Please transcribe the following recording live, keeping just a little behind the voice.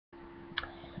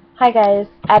Hi guys,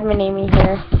 Admin Amy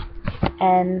here,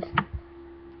 and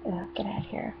get out of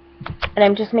here. And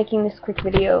I'm just making this quick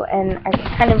video, and I was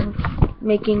kind of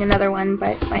making another one,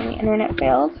 but my internet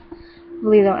failed. I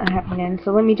believe that won't happen again. So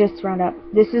let me just round up.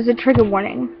 This is a trigger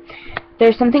warning.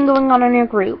 There's something going on in your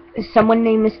group. Someone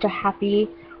named Mr.Happy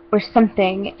or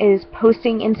something is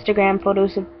posting Instagram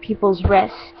photos of people's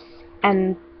wrists,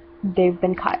 and they've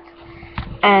been cut.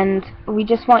 And we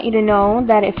just want you to know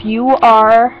that if you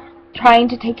are trying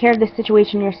to take care of this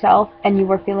situation yourself and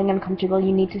you are feeling uncomfortable,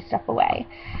 you need to step away.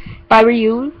 If I were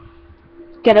you,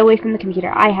 get away from the computer.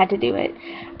 I had to do it.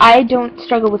 I don't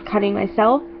struggle with cutting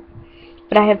myself,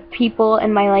 but I have people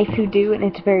in my life who do, and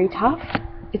it's very tough.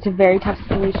 It's a very tough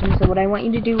situation, so what I want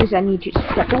you to do is I need you to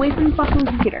step away from the fucking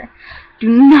computer. Do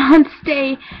not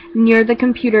stay near the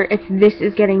computer if this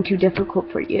is getting too difficult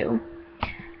for you.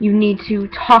 You need to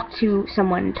talk to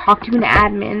someone, talk to an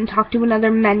admin, talk to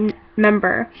another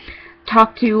member,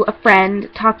 talk to a friend,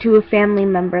 talk to a family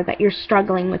member that you're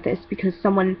struggling with this because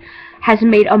someone has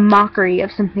made a mockery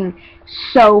of something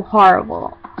so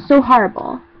horrible. So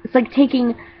horrible. It's like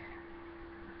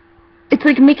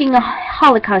making a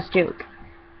Holocaust joke.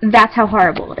 That's how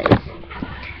horrible it is.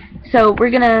 So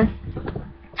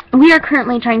we are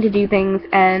currently trying to do things,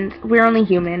 and we're only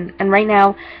human, and right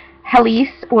now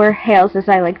Helise, or Hales as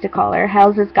I like to call her,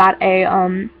 Hales has got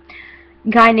a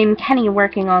guy named Kenny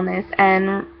working on this,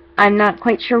 and I'm not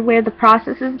quite sure where the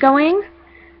process is going,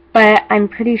 but I'm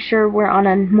pretty sure we're on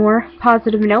a more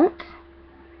positive note.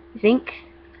 I think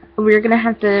we're gonna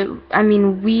have to,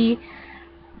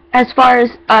 as far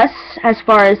as us, as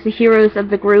far as the heroes of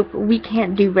the group, we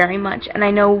can't do very much, and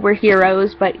I know we're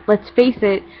heroes, but let's face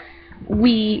it,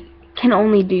 we can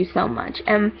only do so much.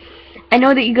 And I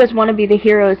know that you guys want to be the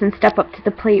heroes and step up to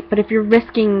the plate, but if you're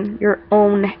risking your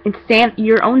own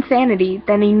sanity,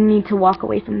 then you need to walk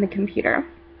away from the computer.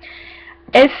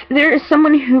 If there is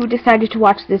someone who decided to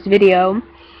watch this video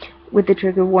with the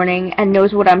trigger warning and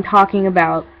knows what I'm talking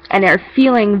about, and are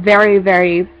feeling very,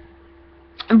 very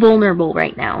vulnerable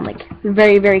right now, like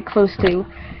very, very close to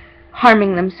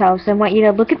harming themselves, I want you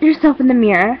to look at yourself in the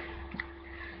mirror.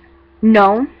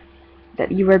 Know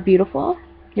that you are beautiful.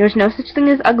 There's no such thing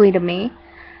as ugly to me.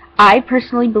 I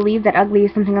personally believe that ugly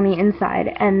is something on the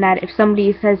inside, and that if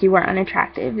somebody says you are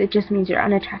unattractive, it just means you're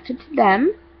unattracted to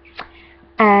them,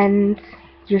 and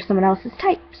you're someone else's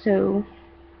type. So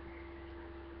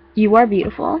you are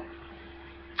beautiful,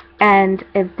 and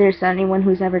if there's anyone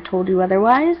who's ever told you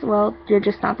otherwise, well, you're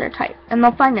just not their type, and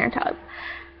they'll find their type,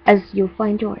 as you'll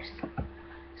find yours.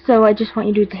 So I just want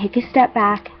you to take a step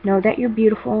back, know that you're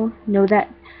beautiful, know that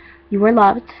you are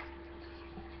loved,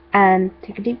 and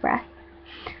take a deep breath.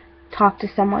 Talk to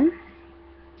someone.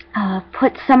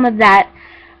 Put some of that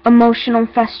emotional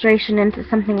frustration into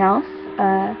something else.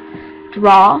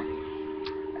 Draw.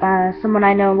 Someone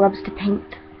I know loves to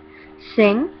paint.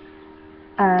 Sing.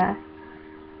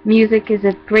 Music is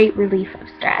a great relief of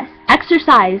stress.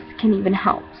 Exercise can even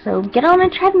help. So get on a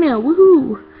treadmill.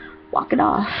 Woohoo! Walk it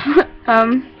off.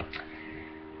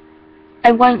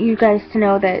 I want you guys to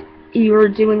know that you're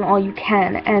doing all you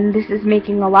can, and this is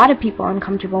making a lot of people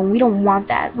uncomfortable, and we don't want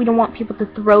that. We don't want people to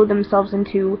throw themselves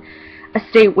into a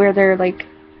state where they're like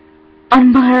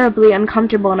unbearably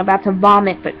uncomfortable and about to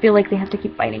vomit but feel like they have to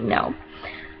keep fighting. No.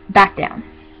 Back down.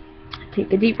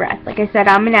 Take a deep breath. Like I said,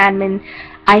 I'm an admin.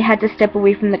 I had to step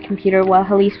away from the computer while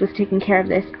Helise was taking care of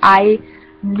this. I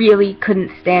really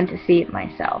couldn't stand to see it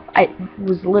myself. I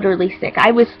was literally sick.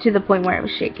 I was to the point where I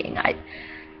was shaking.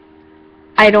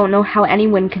 I don't know how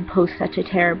anyone could post such a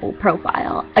terrible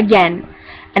profile again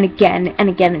and again and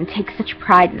again and take such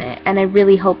pride in it. And I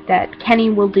really hope that Kenny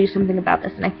will do something about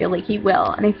this, and I feel like he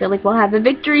will. And I feel like we'll have a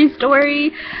victory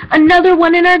story, another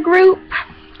one in our group,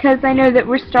 because I know that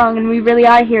we're strong and we really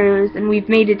are heroes, and we've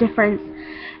made a difference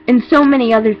in so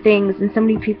many other things in so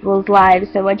many people's lives.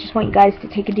 So I just want you guys to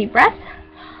take a deep breath.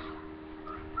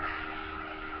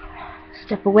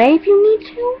 Step away if you need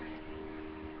to.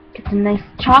 Get some nice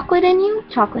chocolate in you.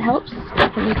 Chocolate helps.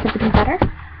 It makes everything better.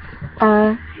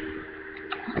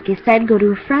 Like I said, go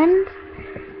to a friend.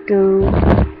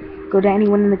 Go to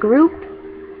anyone in the group.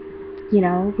 You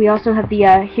know, we also have the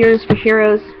Heroes for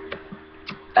Heroes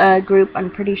group, I'm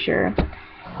pretty sure.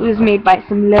 It was made by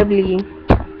some lovely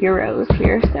heroes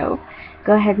here, so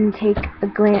go ahead and take a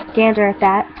gander at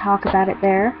that. Talk about it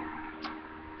there.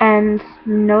 And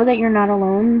know that you're not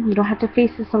alone. You don't have to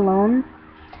face this alone.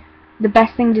 The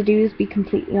best thing to do is be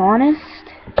completely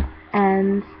honest,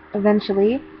 and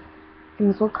eventually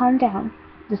things will calm down.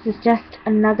 This is just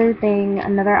another thing,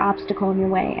 another obstacle in your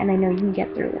way, and I know you can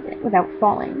get through with it without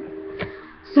falling.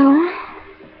 So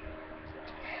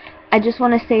I just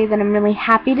want to say that I'm really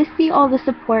happy to see all the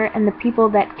support and the people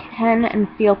that can and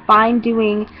feel fine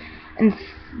doing and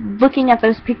looking at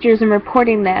those pictures and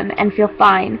reporting them and feel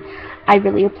fine. I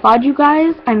really applaud you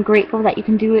guys. I'm grateful that you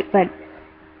can do it, but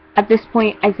at this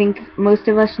point, I think most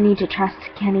of us need to trust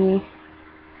Kenny.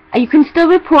 You can still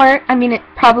report. I mean, it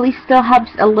probably still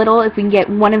helps a little if we can get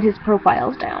one of his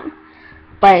profiles down.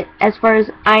 But as far as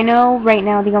I know, right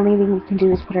now, the only thing we can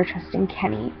do is put our trust in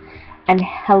Kenny and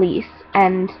Helise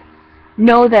and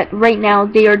know that right now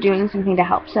they are doing something to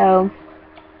help. So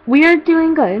we are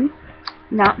doing good.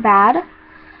 Not bad.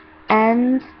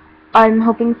 And I'm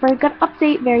hoping for a good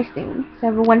update very soon. So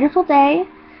have a wonderful day.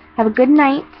 Have a good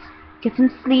night. Get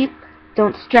some sleep.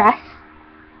 Don't stress.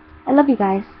 I love you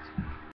guys.